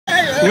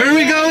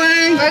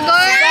We're going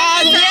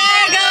San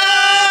Diego!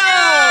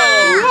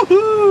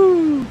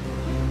 Woohoo!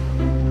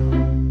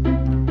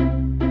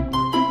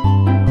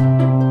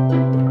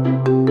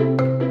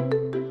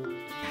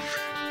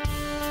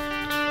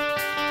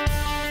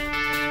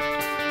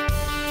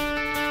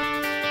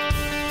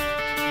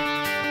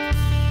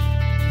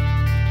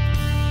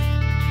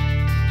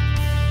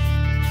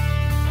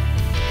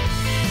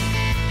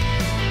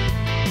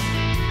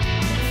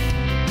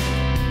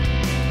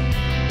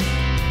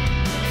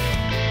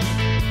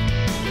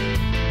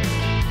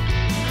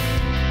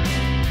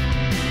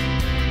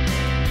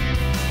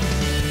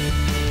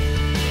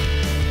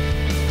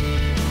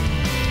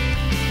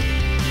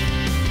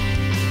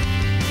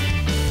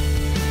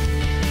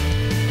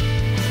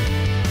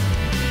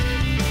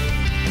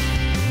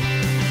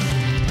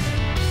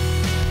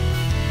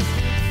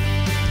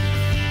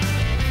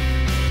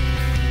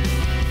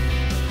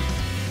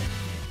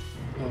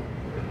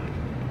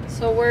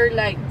 So we're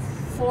like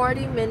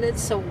 40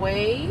 minutes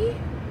away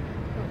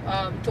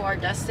to our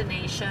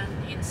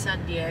destination in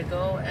San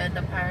Diego, and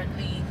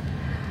apparently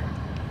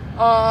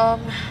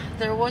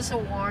there was a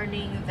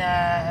warning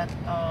that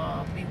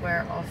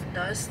beware of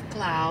dust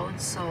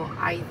clouds. So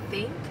I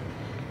think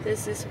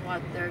this is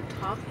what they're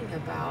talking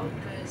about,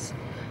 because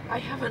I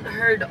haven't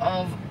heard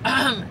of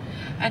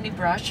any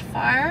brush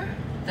fire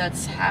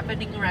that's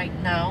happening right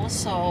now.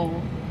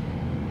 So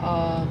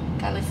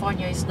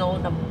California is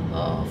known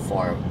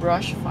for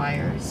brush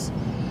fires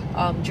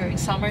during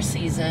summer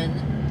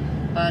season,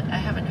 but I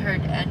haven't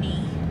heard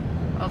any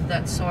of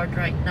that sort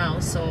right now.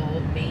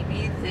 So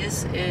maybe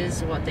this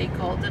is what they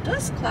call the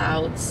dust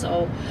clouds,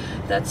 so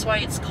that's why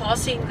it's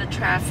causing the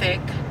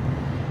traffic.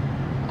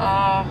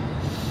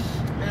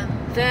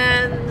 And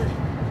then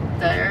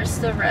there's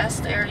the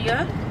rest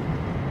area.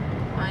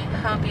 My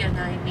hubby and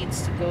I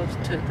needs to go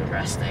to the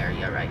rest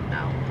area right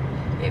now,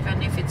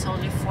 even if it's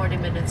only 40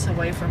 minutes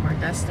away from our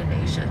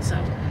destination. So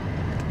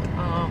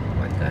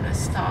we're gonna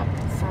stop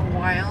for a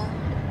while,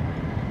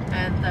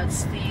 and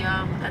that's the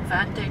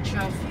advantage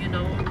of, you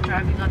know,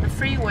 driving on the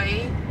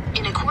freeway.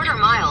 In a quarter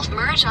mile,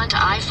 merge onto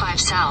I-5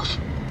 South.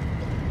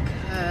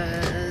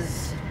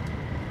 Because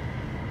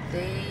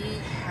they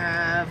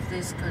have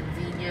these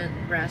convenient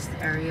rest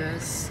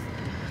areas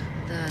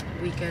that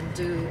we can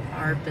do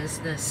our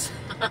business.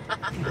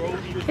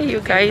 Hey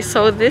you guys,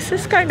 so this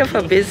is kind of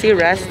a busy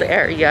rest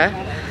area.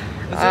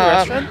 Is there a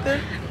restaurant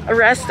there? A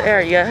rest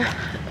area.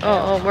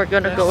 We're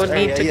gonna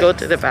need to go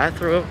to the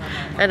bathroom,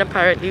 and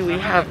apparently we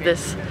have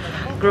this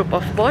group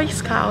of Boy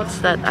Scouts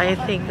that I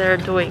think they're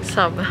doing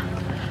some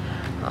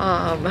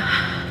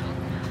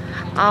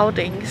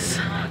outings.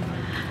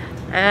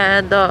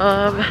 And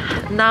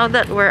now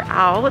that we're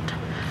out,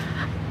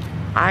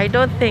 I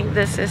don't think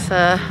this is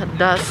a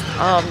dust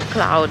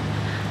cloud,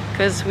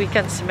 because we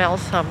can smell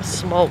some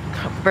smoke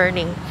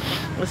burning,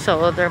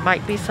 so there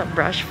might be some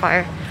brush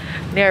fire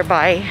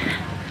nearby.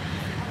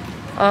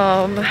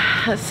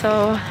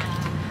 So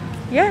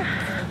yeah,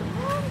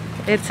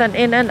 it's an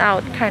in and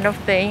out kind of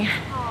thing.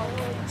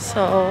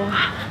 So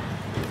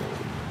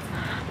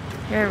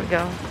here we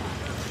go.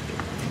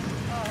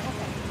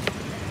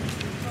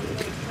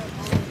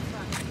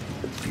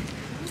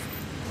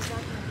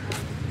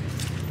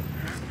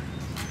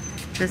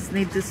 Just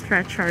need to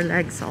stretch our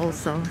legs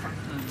also.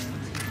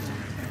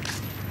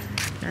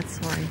 That's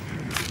why.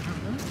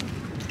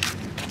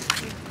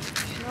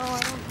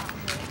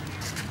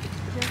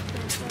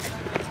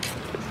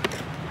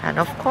 And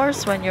of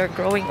course, when you're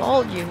growing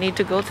old, you need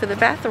to go to the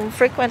bathroom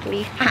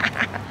frequently.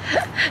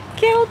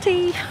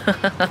 Guilty.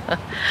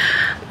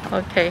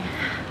 Okay.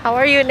 How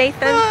are you,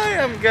 Nathan? Hi,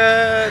 I'm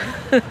good.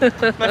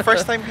 My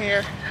first time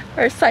here.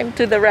 First time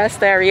to the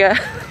rest area.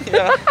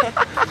 Yeah.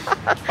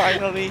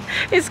 Finally.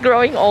 He's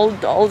growing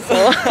old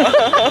also.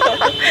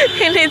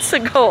 He needs to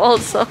go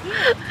also.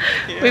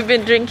 Yeah. We've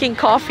been drinking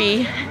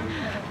coffee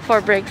for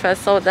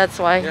breakfast, so that's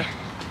why. Yeah.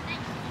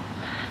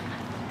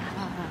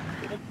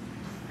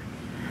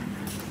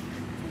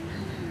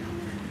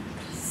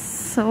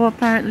 So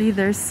apparently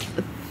there's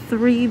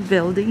 3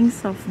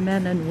 buildings of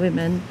men and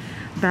women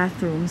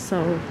bathrooms,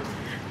 so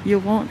you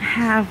won't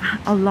have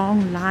a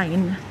long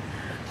line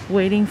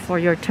waiting for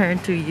your turn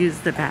to use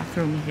the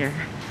bathroom here.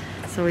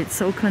 So it's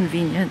so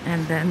convenient.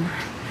 And then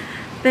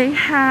they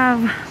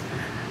have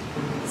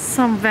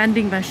some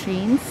vending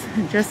machines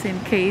just in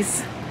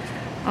case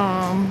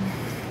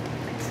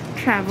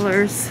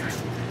travelers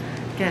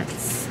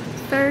gets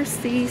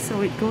thirsty,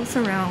 so it goes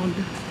around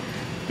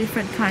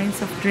different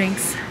kinds of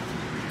drinks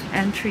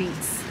and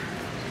treats.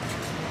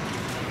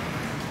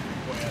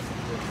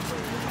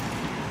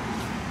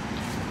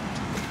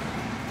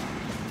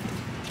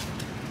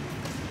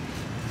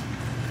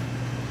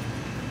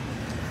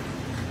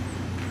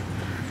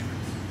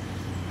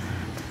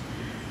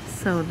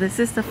 So this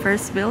is the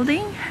first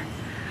building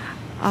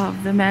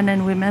of the men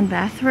and women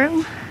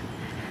bathroom,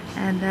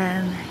 and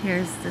then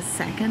here's the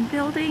second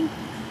building,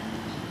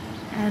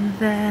 and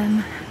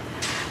then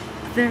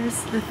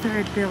there's the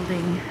third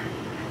building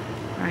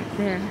right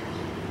there.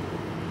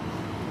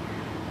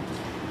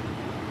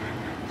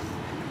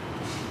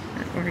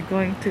 We're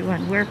going to,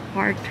 and we're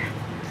parked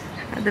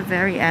at the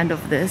very end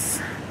of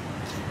this.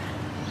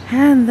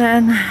 And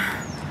then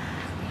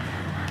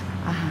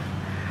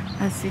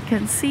as you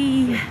can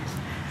see,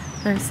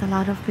 there's a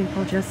lot of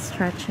people just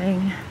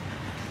stretching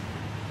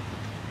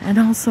and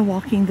also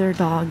walking their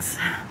dogs.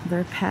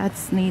 Their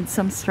pets need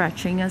some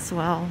stretching as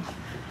well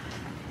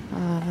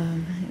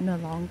in a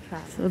long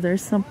track. So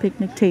there's some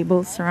picnic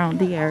tables around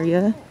the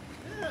area.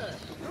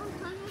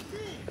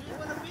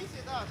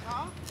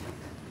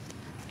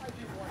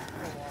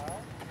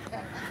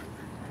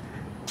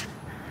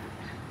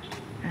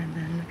 And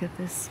then look at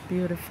this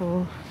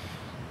beautiful,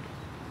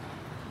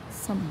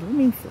 some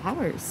blooming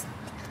flowers.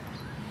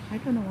 I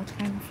don't know what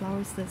kind of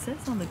flowers this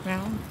is on the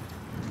ground.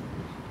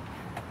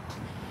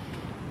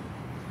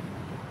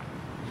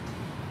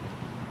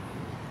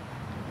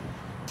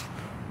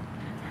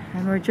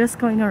 And we're just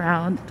going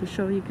around to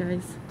show you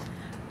guys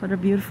what a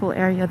beautiful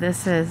area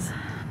this is.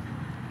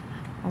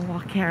 A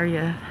walk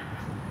area.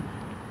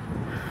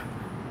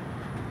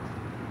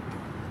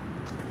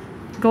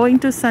 Going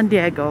to San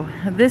Diego.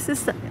 This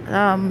is the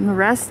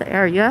rest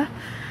area,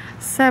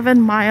 7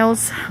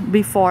 miles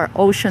before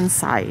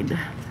Oceanside.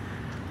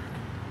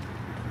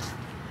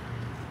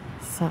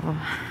 So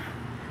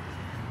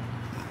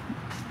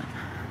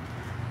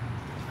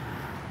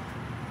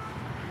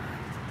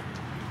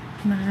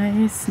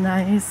nice,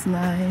 nice,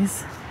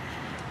 nice.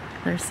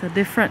 There's a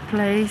different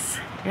place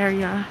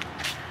area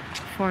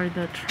for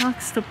the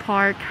trucks to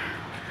park,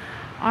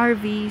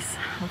 RVs.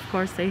 Of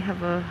course, they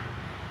have a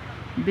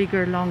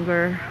bigger,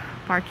 longer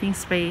parking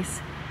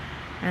space,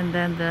 and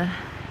then the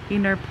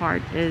inner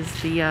part is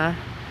the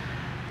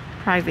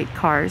private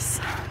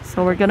cars.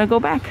 So we're gonna go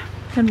back.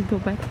 Can we go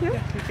back here?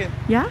 Yeah, you can.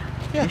 Yeah?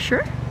 Yeah. You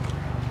sure?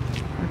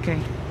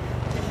 Okay.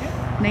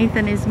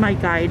 Nathan is my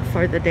guide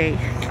for the day.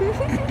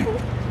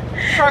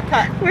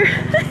 Shortcut.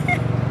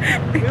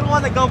 We don't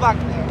want to go back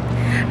there.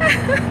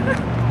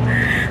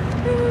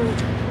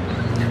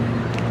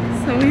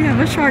 So we have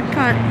a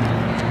shortcut.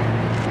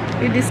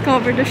 We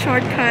discovered a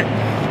shortcut.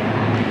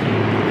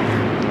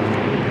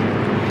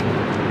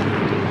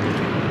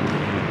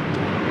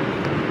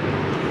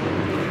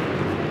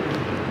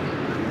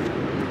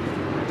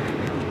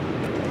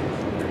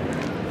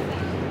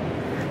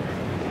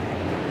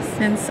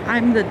 Since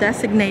I'm the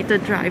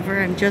designated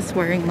driver, I'm just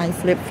wearing my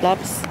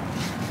flip-flops,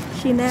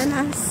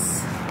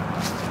 chinelas,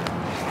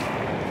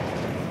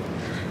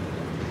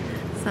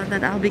 so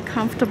that I'll be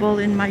comfortable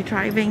in my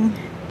driving.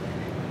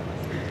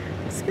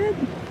 It's good.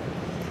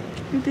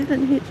 We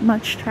didn't hit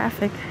much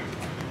traffic.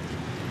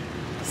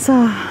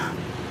 So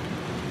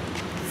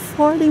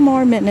 40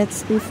 more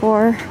minutes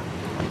before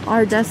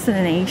our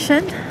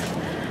destination,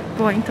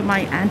 going to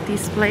my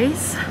auntie's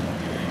place,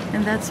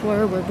 and that's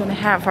where we're gonna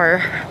have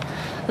our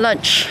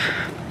lunch.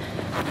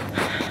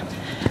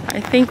 I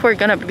think we're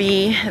gonna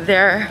be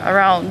there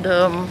around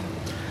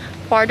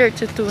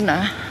 1:45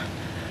 now,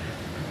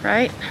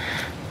 right?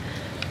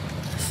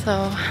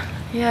 So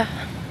yeah.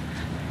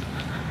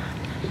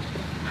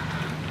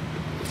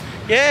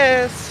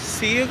 Yes,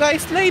 see you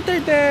guys later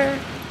there.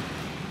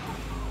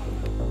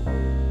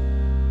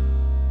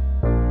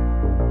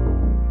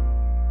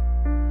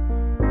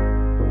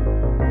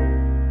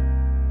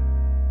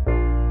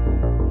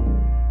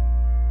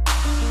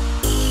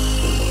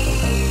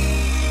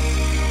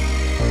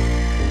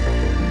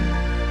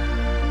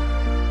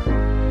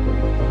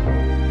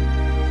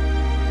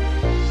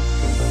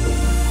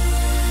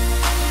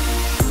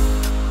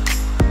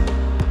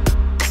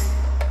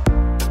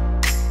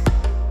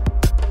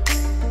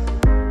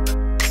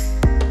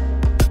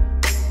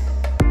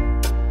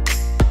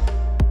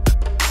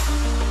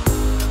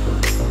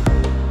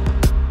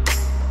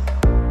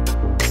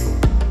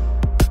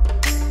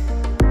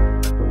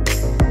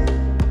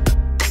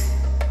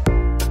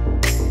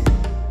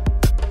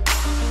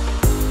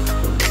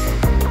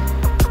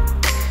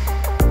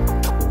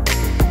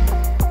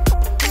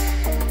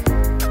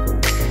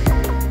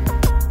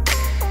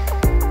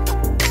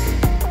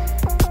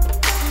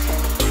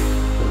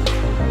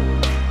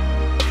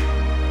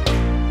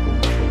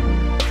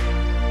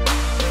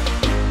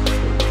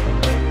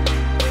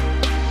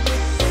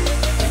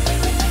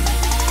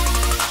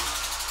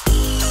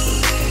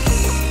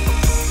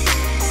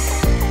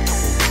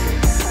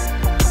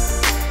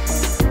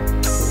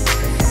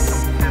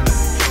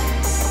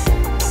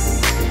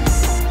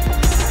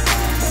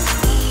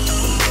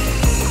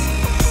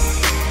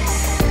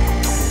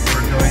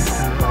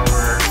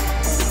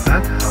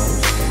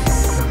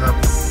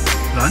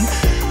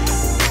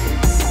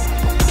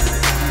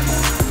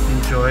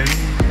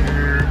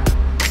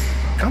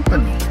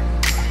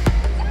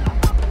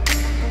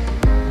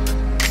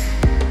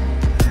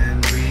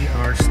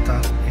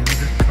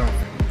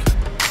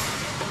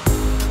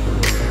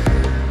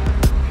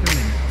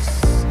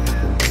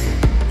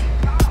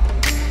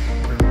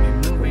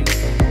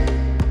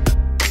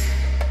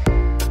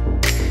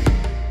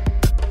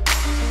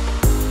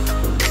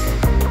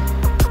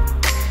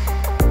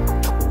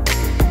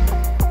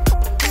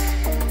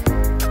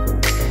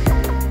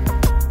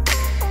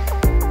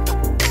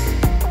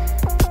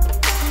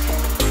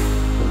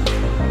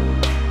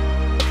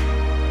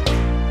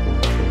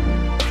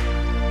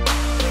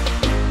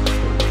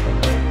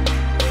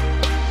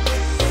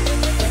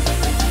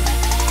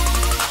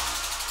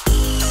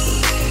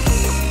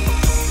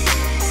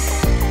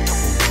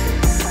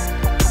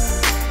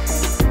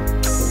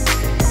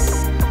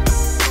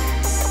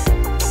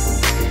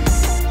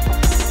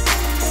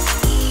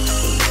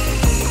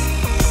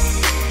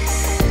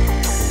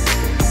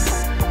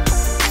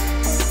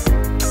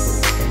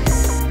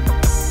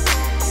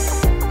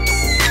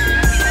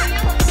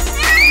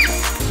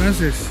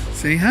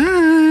 Say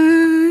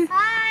hi.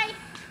 Hi.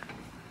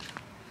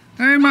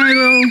 Hi,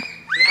 Milo.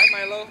 Say hi,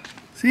 Milo.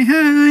 Say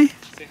hi.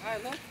 Say hi,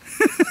 look.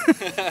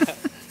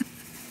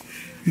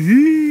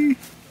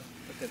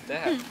 Look at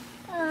that.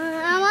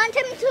 I want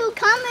him to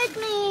come with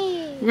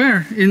me.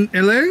 Where? In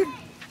LA?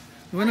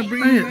 You wanna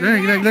bring it?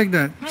 Like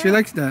that. She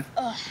likes that.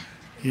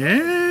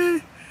 Yeah.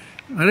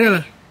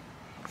 Mariela.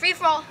 Free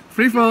fall.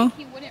 Free fall.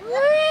 He wouldn't.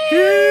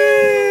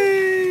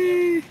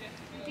 Yay!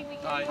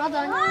 Hold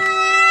on.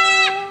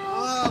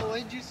 Oh,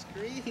 why'd you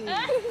scream?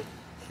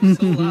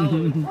 So loud.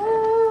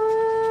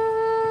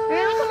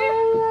 Really? Come here.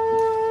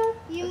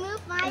 You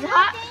move my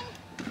hot.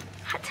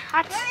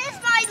 Hot. Where is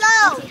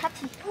Milo? He's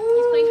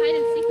playing hide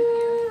and seek with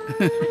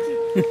you.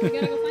 You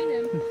gotta go find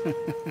him.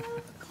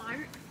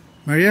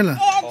 Mariela.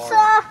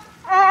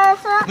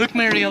 Look,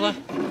 Mariela.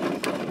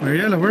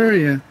 Mariela, where are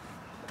you?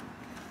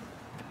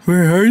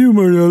 Where are you,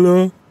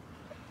 Mariela?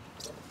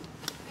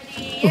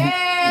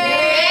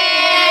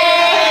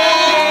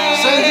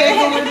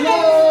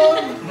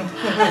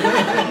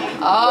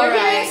 We're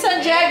here in San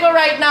Diego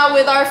right now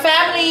with our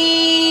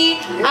family,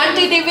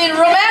 Auntie Divine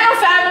Romero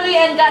family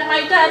and Got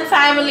My Tan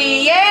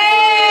family. Yay!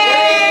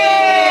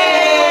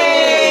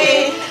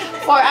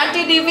 For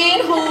Auntie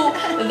Divine, who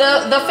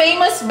the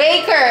famous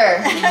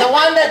baker, the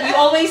one that you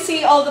always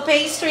see all the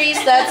pastries,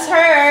 that's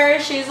her.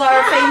 She's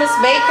our famous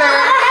baker,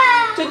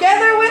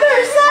 together with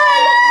her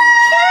son.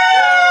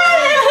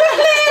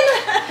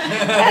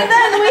 And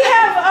then we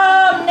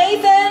have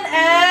Nathan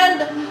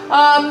and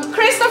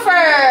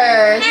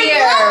Christopher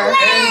here.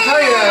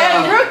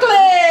 And Brooklyn.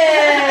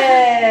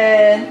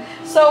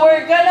 So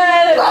we're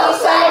gonna be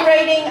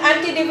celebrating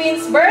Auntie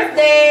Divine's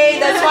birthday.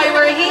 That's why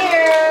we're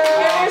here.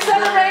 And we're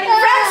celebrating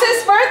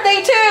Francis'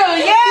 birthday too.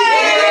 Yay!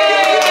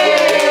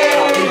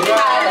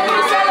 And we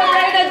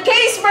celebrated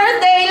Kay's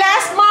birthday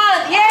last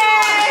month.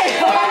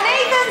 Yay!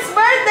 Nathan's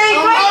birthday,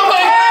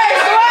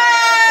 21st.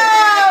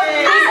 Wow!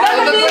 He's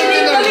gonna be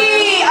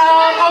really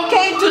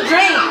okay to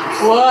drink.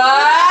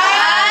 Wow!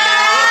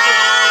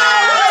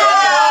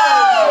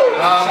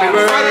 Happy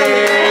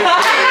birthday.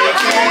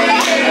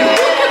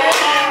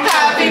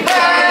 Happy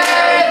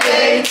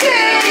birthday to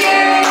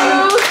you.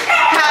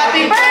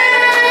 Happy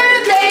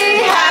birthday,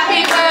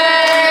 happy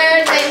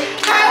birthday,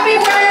 happy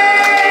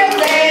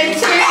birthday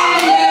to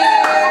you.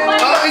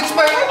 Oh, it's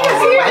my...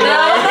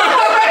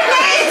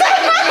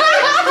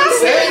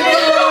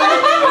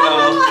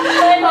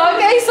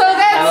 Okay, so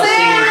that's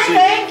it.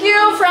 Thank you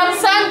from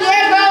San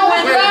Diego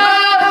with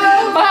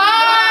love.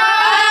 Bye.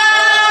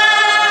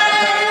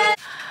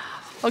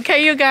 Okay,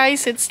 you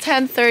guys, it's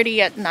 10:30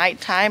 at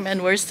nighttime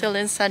and we're still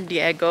in San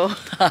Diego.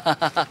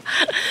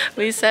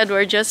 We said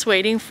we're just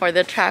waiting for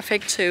the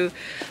traffic to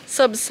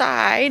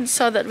subside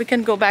so that we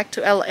can go back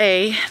to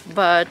LA,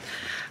 but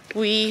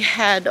we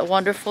had a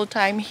wonderful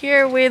time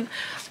here with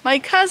my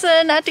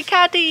cousin, Ate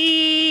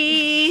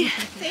Cathy.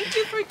 Thank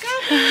you for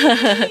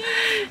coming.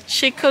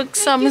 She cooked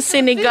some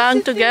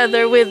sinigang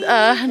together with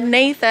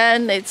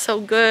Nathan. It's so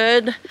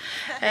good.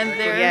 And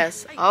there,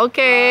 yes.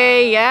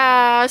 Okay,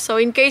 yeah. So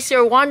in case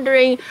you're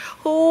wondering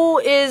who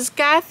is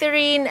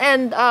Catherine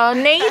and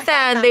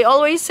Nathan, they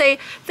always say,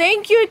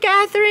 "Thank you,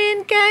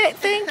 Catherine.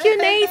 Thank you,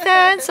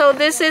 Nathan." So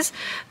this is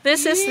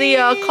the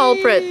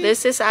culprit.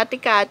 This is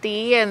Ate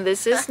Cathy and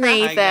this is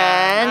Nathan.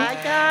 Hi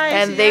guys.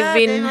 And they've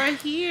been, they were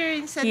here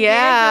in San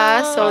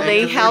yeah. Diego. So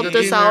they helped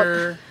us out.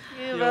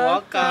 You're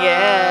welcome.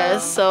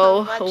 Yes.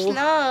 So Much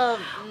love.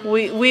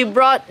 we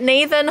brought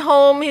Nathan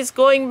home. He's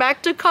going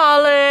back to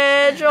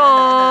college.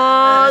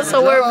 Aww.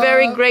 So we're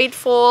very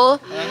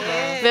grateful.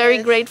 Yes. Very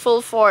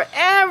grateful for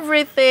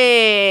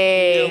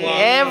everything. You're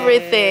welcome.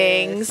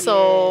 Everything. Yes,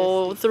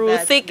 So yes. through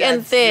thick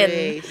and thin.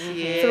 Grace,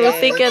 yes. Through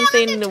thick and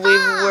thin, we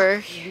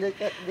were.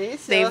 Look at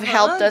this. They've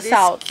helped us These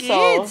out, so,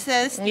 Kids.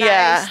 It's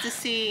yeah. nice to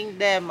seeing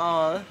them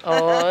all.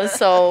 Oh,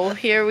 so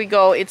here we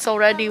go. It's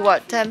already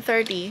what,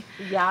 10:30?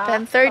 Yeah.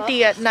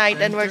 10:30 at night,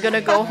 and we're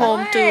gonna go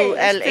home to Hey,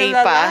 LA still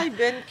pa. alive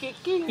and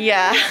kicking.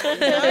 Yeah. So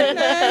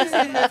nice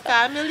in the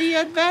family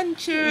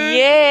adventure.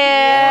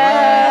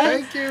 Yeah.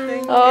 Thank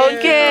you.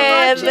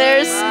 Okay,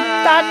 there's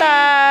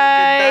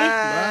Tatay.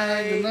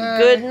 Bye.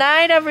 Good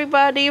night,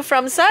 everybody,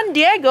 from San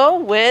Diego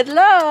with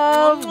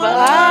love.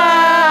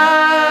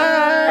 Bye.